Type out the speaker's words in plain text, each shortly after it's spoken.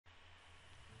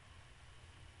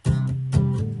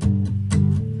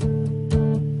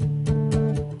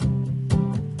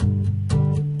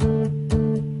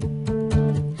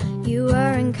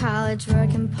college,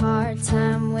 working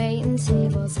part-time, waiting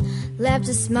tables. Left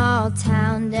a small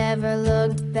town, never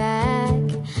looked back.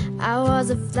 I was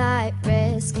a flight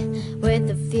risk with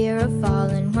the fear of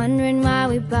falling, wondering why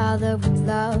we bother with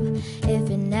love if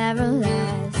it never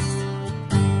lasts.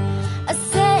 I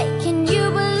say, can you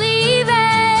believe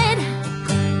it?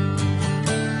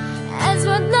 As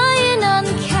we're lying on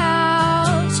the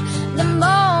couch, the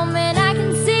moment I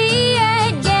can see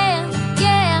it,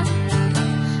 yeah,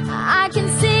 I can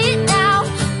see it now.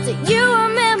 Do you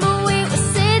remember we were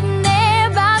sitting there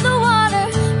by the water?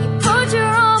 You put your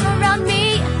arm around me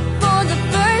for the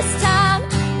first time.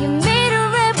 You made a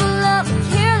ripple of a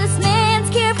careless man's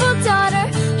careful daughter.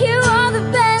 You are the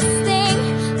best thing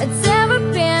that's ever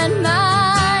been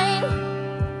mine.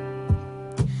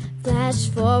 Flash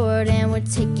forward and we're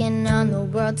taking on the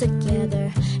world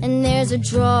together. And there's a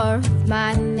drawer of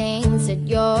my things at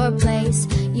your place.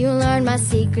 You learned my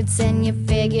secrets and you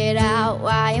figured out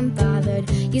why I'm bothered.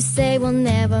 You say we'll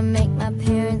never make my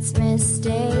parents'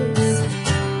 mistake.